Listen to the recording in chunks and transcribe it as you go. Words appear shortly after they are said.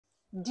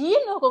Do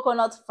you know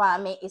coconut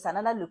farming is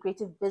another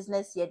lucrative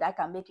business here that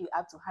can make you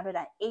up to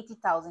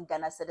 180,000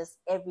 Ghana cedis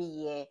every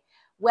year?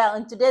 Well,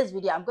 in today's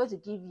video, I'm going to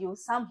give you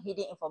some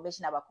hidden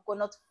information about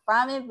coconut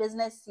farming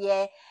business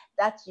here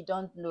that you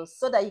don't know,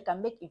 so that you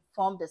can make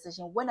informed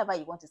decision whenever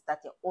you want to start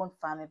your own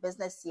farming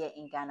business here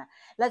in Ghana.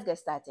 Let's get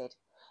started.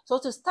 So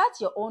to start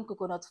your own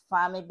coconut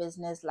farming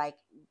business, like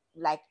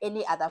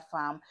any other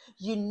farm,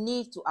 you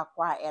need to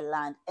acquire a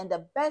land, and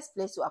the best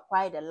place to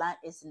acquire the land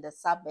is in the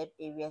suburb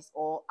areas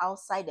or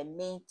outside the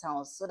main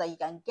towns, so that you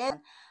can get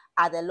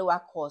at a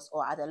lower cost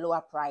or at a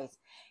lower price.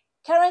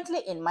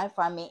 Currently in my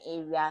farming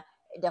area,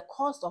 the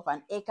cost of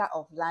an acre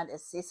of land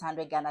is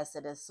 600 Ghana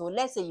cedis. So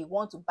let's say you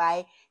want to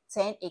buy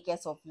 10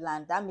 acres of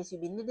land, that means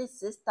you'll be needing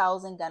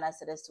 6,000 Ghana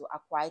cedis to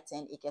acquire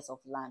 10 acres of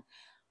land.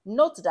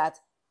 Note that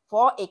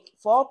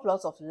four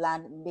plots of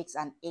land makes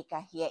an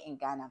acre here in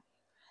Ghana.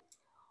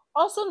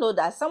 Also know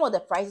that some of the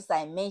prices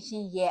I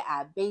mentioned here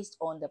are based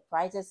on the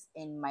prices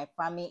in my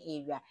farming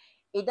area.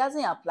 It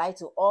doesn't apply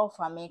to all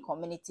farming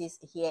communities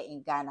here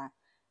in Ghana.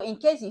 In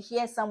case you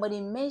hear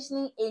somebody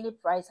mentioning any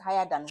price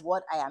higher than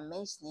what I am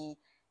mentioning,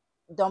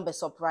 don't be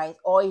surprised.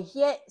 Or you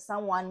hear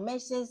someone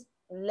mentions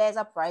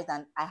lesser price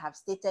than I have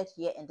stated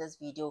here in this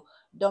video,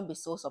 don't be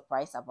so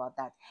surprised about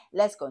that.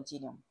 Let's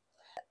continue.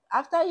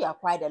 After you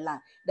acquire the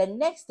land, the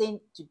next thing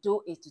to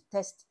do is to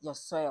test your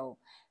soil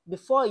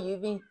before you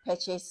even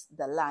purchase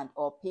the land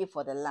or pay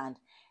for the land.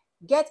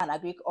 Get an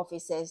agric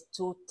officer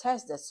to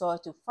test the soil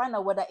to find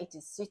out whether it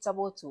is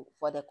suitable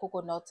for the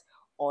coconut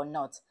or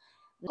not.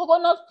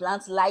 Coconut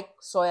plants like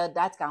soil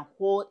that can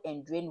hold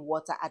and drain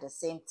water at the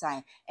same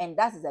time, and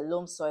that is the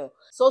loam soil.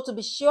 So to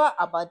be sure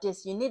about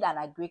this, you need an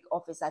agric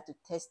officer to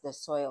test the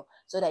soil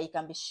so that you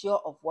can be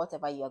sure of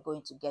whatever you are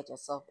going to get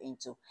yourself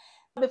into.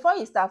 Before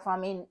you start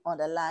farming on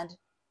the land,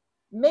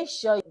 make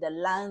sure the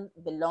land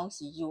belongs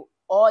to you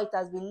or it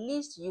has been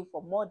leased to you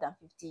for more than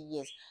 50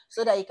 years,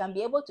 so that you can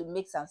be able to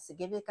make some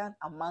significant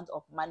amount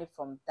of money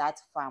from that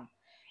farm.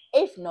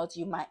 If not,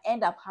 you might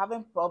end up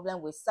having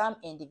problem with some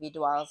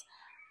individuals,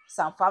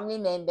 some family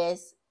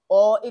members,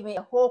 or even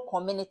a whole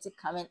community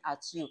coming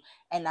at you.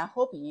 And I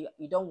hope you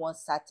don't want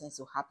such things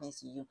to happen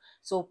to you.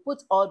 So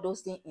put all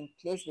those things in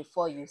place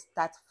before you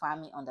start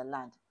farming on the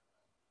land.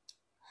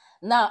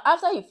 Now,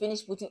 after you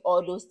finish putting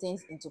all those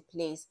things into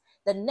place,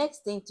 the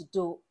next thing to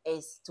do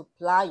is to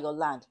plow your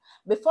land.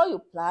 Before you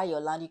plow your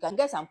land, you can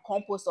get some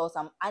compost or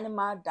some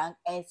animal dung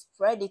and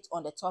spread it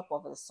on the top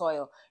of the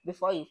soil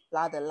before you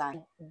plow the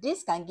land.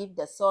 This can give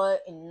the soil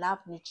enough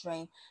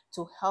nutrients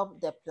to help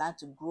the plant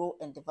to grow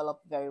and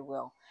develop very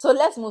well. So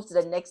let's move to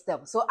the next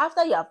step. So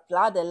after you have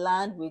plowed the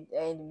land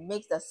and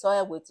mix the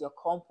soil with your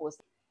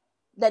compost,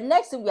 the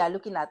next thing we are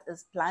looking at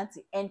is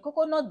planting, and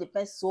coconut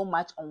depends so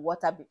much on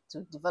water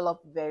to develop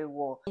very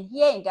well. And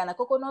here in Ghana,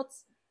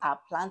 coconuts are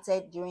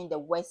planted during the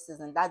wet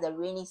season, that's the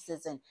rainy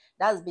season,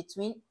 that's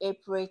between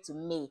April to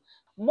May.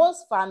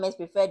 Most farmers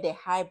prefer the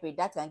hybrid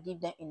that can give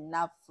them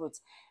enough fruit.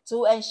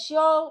 To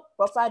ensure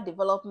proper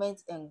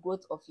development and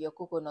growth of your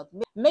coconut,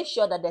 make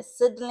sure that the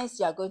seedlings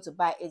you are going to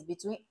buy is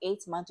between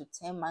 8 months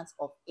to 10 months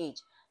of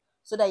age,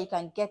 so that you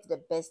can get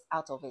the best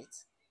out of it.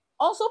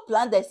 Also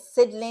plant the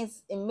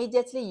seedlings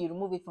immediately you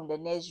remove it from the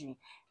nursery.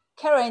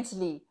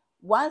 Currently,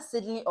 one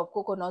seedling of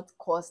coconut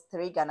costs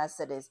 3 Ghana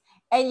cedis,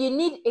 and you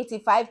need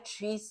 85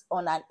 trees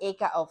on an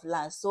acre of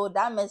land. So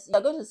that means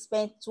you're going to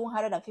spend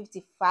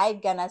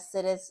 255 Ghana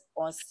cedis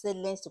on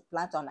seedlings to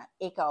plant on an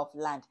acre of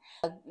land.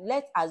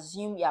 Let's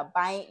assume you are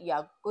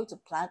going to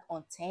plant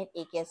on 10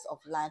 acres of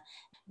land.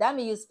 That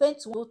means you spend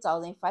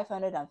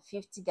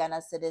 2,550 Ghana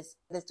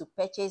cedis to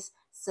purchase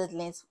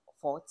seedlings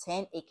for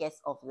 10 acres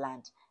of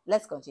land.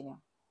 Let's continue.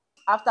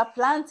 After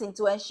planting,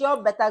 to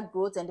ensure better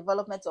growth and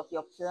development of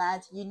your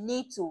plant, you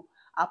need to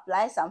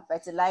apply some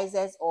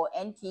fertilizers or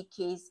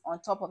NPKs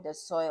on top of the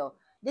soil.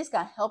 This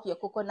can help your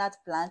coconut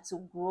plant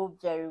to grow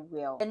very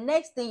well. The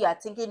next thing you are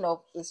thinking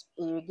of is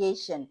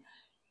irrigation.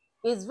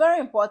 It's very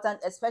important,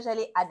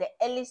 especially at the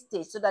early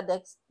stage, so that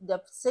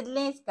the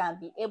seedlings can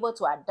be able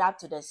to adapt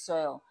to the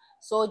soil.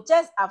 So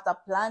just after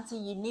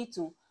planting, you need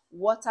to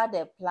water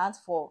the plant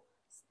for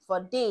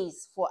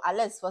days, for at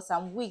least for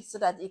some weeks, so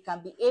that it can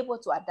be able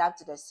to adapt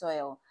to the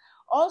soil.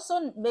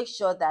 Also make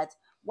sure that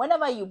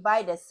whenever you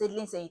buy the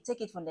seedlings and you take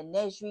it from the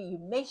nursery, you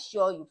make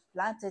sure you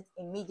plant it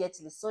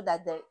immediately so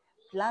that the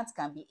plant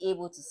can be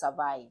able to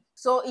survive.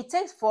 So it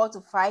takes 4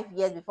 to 5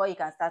 years before you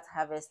can start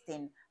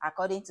harvesting,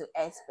 according to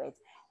experts.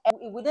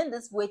 And within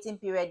this waiting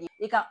period,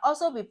 you can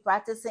also be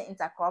practicing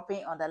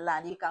intercropping on the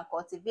land. You can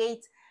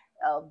cultivate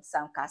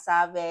some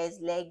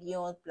cassavas,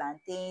 legumes,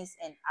 plantains,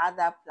 and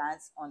other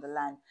plants on the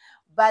land.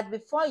 But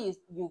before you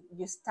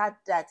start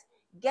that,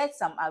 get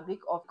some agric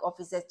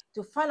officers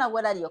to find out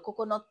whether your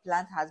coconut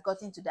plant has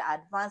gotten to the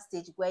advanced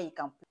stage where you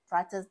can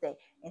practice the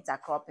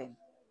intercropping.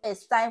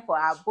 It's time for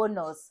our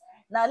bonus.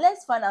 Now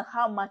let's find out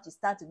how much it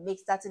starts to make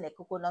starting a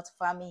coconut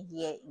farming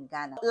here in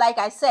Ghana. Like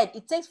I said,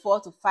 it takes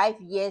 4 to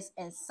 5 years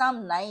and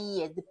some 9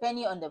 years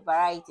depending on the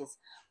varieties.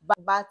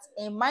 But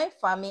in my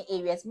farming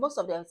areas, most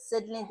of the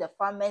seedlings the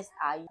farmers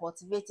are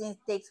cultivating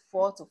takes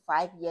 4 to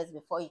 5 years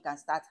before you can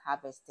start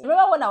harvesting.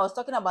 Remember when I was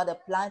talking about the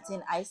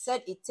planting, I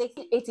said it takes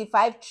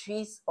 85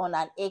 trees on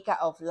an acre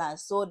of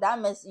land. So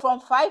that means from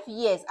 5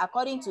 years,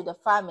 according to the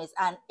farmers,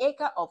 an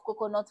acre of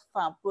coconut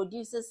farm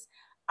produces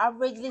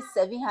averagely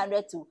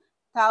 700 to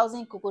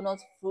 1,000 coconut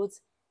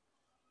fruits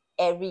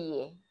every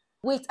year,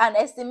 with an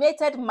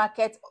estimated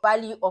market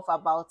value of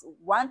about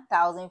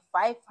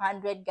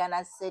 1,500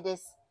 Ghana cedis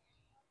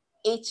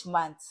each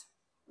month.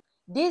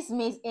 This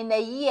means in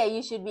a year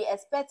you should be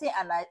expecting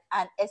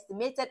an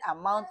estimated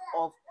amount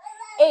of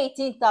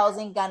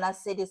 18,000 Ghana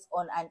cedis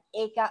on an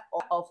acre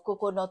of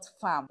coconut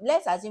farm.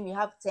 Let's assume you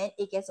have 10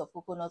 acres of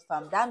coconut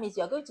farm. That means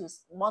you're going to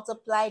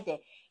multiply the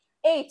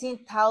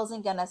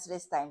 18,000 Ghana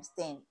cedis times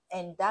 10,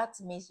 and that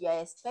means you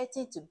are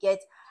expecting to get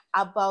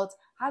about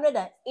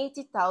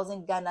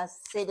 180,000 Ghana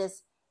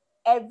cedis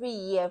every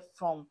year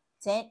from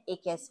 10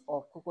 acres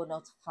of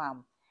coconut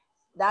farm.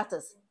 That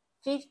is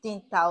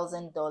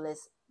 $15,000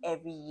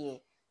 every year.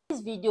 This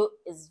video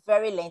is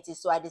very lengthy,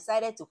 so I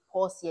decided to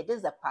pause here. This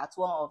is the part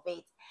 1 of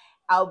it.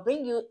 I'll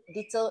bring you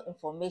detailed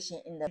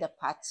information in the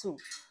part 2.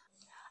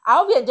 I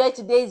hope you enjoyed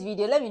today's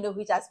video. Let me know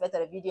which aspect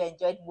of the video you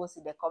enjoyed most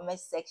in the comment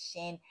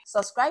section.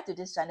 Subscribe to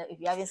this channel if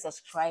you haven't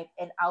subscribed,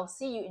 and I'll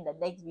see you in the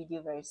next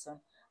video very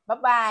soon. Bye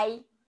bye.